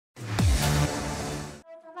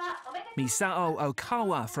Misao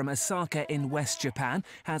Ookawa from Osaka in West Japan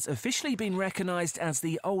has officially been recognised as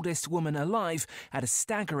the oldest woman alive at a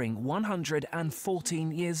staggering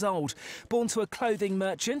 114 years old. Born to a clothing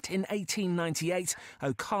merchant in 1898,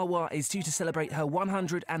 Ookawa is due to celebrate her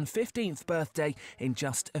 115th birthday in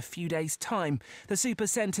just a few days' time. The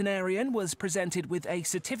supercentenarian was presented with a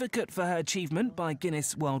certificate for her achievement by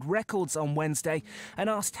Guinness World Records on Wednesday and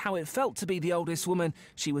asked how it felt to be the oldest woman.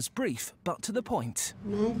 She was brief but to the point.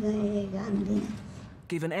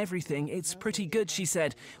 Given everything, it's pretty good, she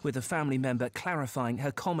said, with a family member clarifying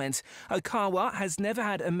her comment. Ookawa has never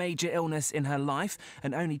had a major illness in her life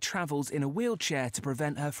and only travels in a wheelchair to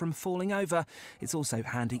prevent her from falling over. It's also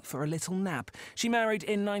handy for a little nap. She married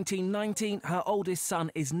in 1919, her oldest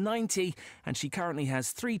son is 90, and she currently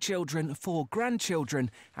has 3 children, 4 grandchildren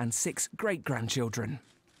and 6 great-grandchildren.